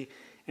creativity,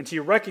 and she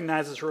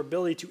recognizes her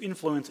ability to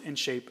influence and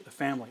shape the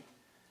family.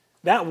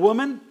 That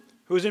woman,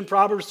 who's in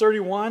Proverbs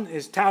 31,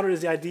 is touted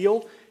as the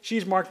ideal.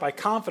 She's marked by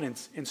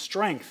confidence and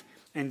strength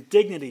and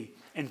dignity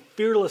and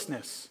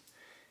fearlessness.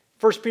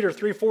 1 Peter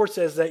 3:4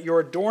 says that your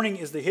adorning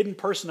is the hidden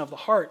person of the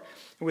heart,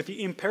 and with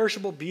the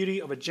imperishable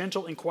beauty of a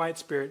gentle and quiet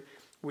spirit,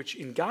 which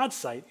in God's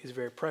sight is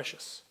very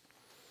precious.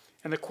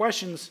 And the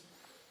question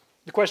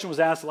was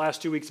asked the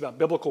last 2 weeks about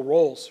biblical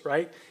roles,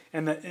 right?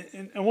 And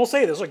we'll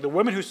say this, like the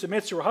woman who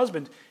submits to her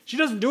husband, she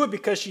doesn't do it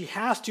because she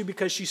has to,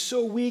 because she's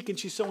so weak and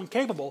she's so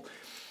incapable.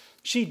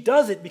 She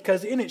does it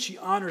because in it she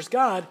honors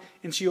God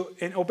and she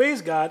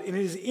obeys God, and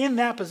it is in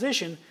that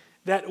position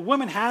that a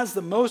woman has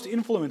the most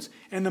influence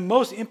and the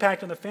most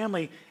impact on the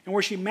family, and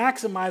where she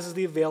maximizes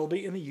the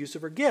availability and the use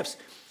of her gifts.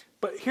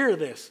 But hear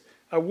this,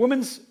 a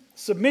woman's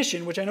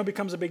submission, which I know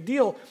becomes a big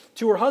deal,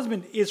 to her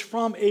husband is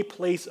from a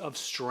place of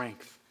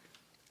strength,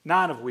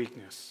 not of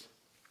weakness.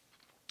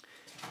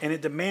 And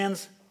it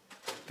demands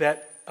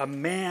that a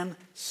man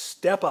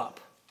step up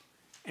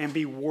and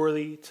be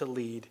worthy to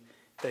lead,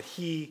 that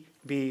he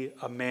be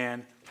a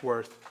man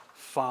worth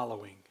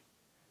following.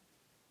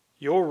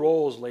 Your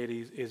roles,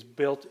 ladies, is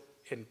built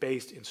and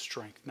based in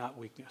strength, not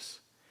weakness.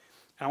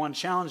 And I want to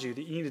challenge you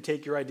that you need to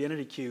take your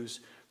identity cues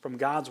from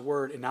God's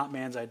word and not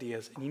man's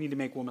ideas. And you need to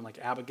make women like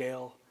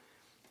Abigail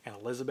and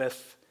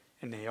Elizabeth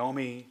and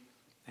Naomi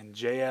and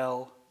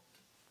Jael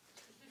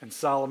and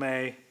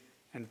Salome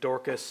and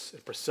Dorcas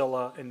and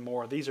Priscilla and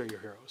more. These are your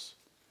heroes.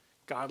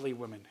 Godly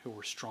women who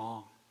were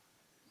strong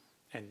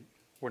and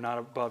were not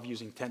above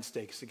using tent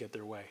stakes to get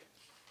their way.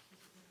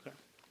 Okay.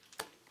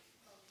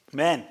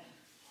 Men.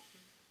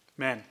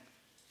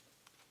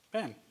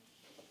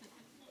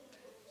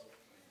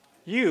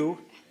 You,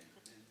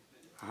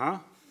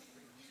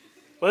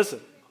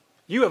 listen,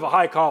 you have a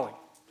high calling.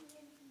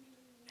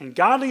 And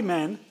godly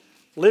men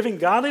living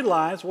godly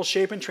lives will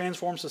shape and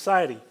transform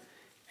society.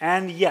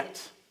 And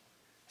yet,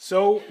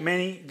 so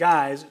many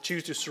guys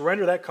choose to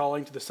surrender that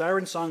calling to the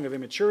siren song of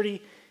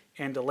immaturity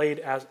and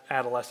delayed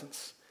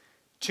adolescence.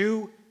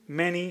 Too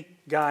many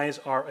guys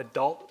are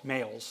adult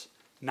males,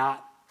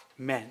 not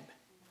men,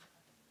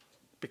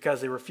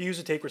 because they refuse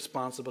to take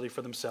responsibility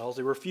for themselves.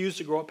 They refuse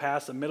to grow up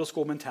past the middle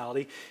school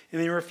mentality,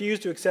 and they refuse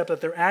to accept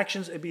that their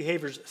actions and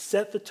behaviors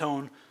set the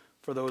tone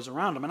for those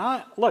around them. And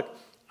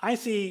I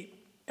see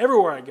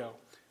everywhere I go,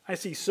 I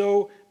see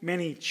so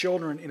many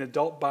children in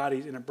adult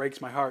bodies, and it breaks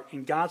my heart,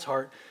 in God's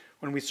heart,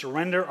 when we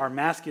surrender our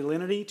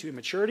masculinity to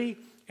immaturity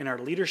and our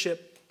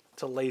leadership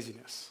to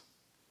laziness.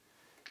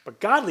 But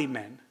godly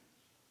men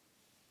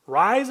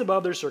rise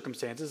above their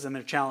circumstances and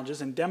their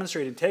challenges and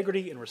demonstrate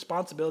integrity and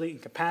responsibility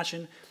and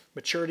compassion,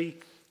 maturity,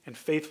 and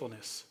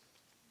faithfulness.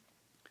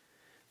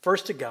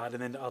 First to God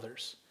and then to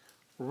others.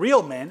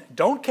 Real men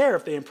don't care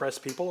if they impress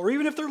people or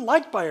even if they're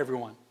liked by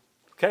everyone.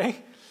 Okay?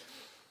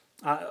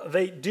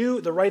 They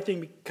do the right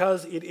thing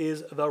because it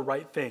is the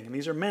right thing. And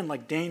these are men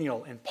like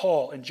Daniel and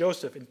Paul and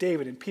Joseph and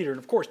David and Peter and,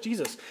 of course,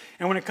 Jesus.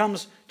 And when it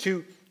comes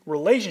to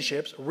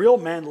relationships, real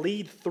men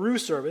lead through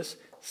service,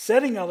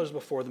 setting others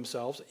before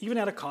themselves, even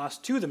at a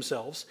cost to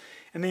themselves,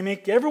 and they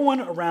make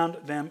everyone around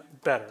them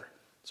better.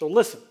 So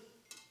listen,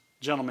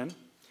 gentlemen,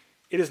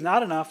 it is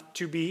not enough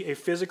to be a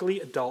physically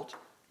adult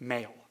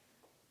male.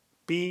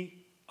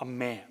 Be a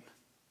man.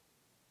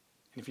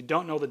 And if you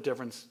don't know the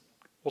difference,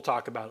 we'll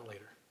talk about it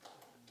later.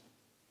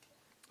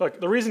 Look,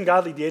 the reason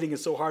godly dating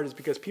is so hard is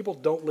because people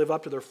don't live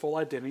up to their full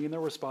identity and their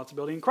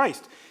responsibility in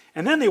Christ.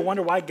 And then they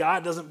wonder why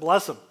God doesn't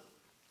bless them.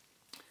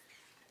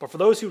 But for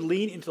those who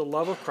lean into the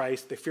love of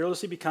Christ, they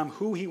fearlessly become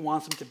who he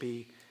wants them to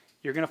be.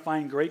 You're going to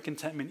find great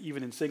contentment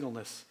even in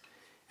singleness.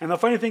 And the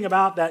funny thing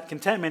about that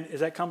contentment is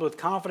that comes with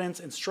confidence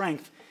and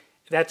strength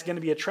that's going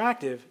to be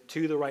attractive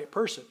to the right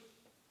person.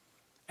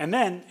 And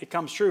then it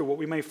comes true, what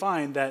we may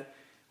find that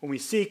when we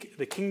seek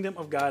the kingdom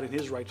of God and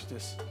his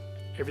righteousness,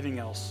 everything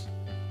else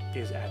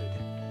is added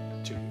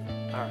to you.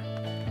 All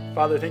right.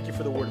 Father, thank you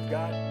for the word of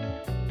God.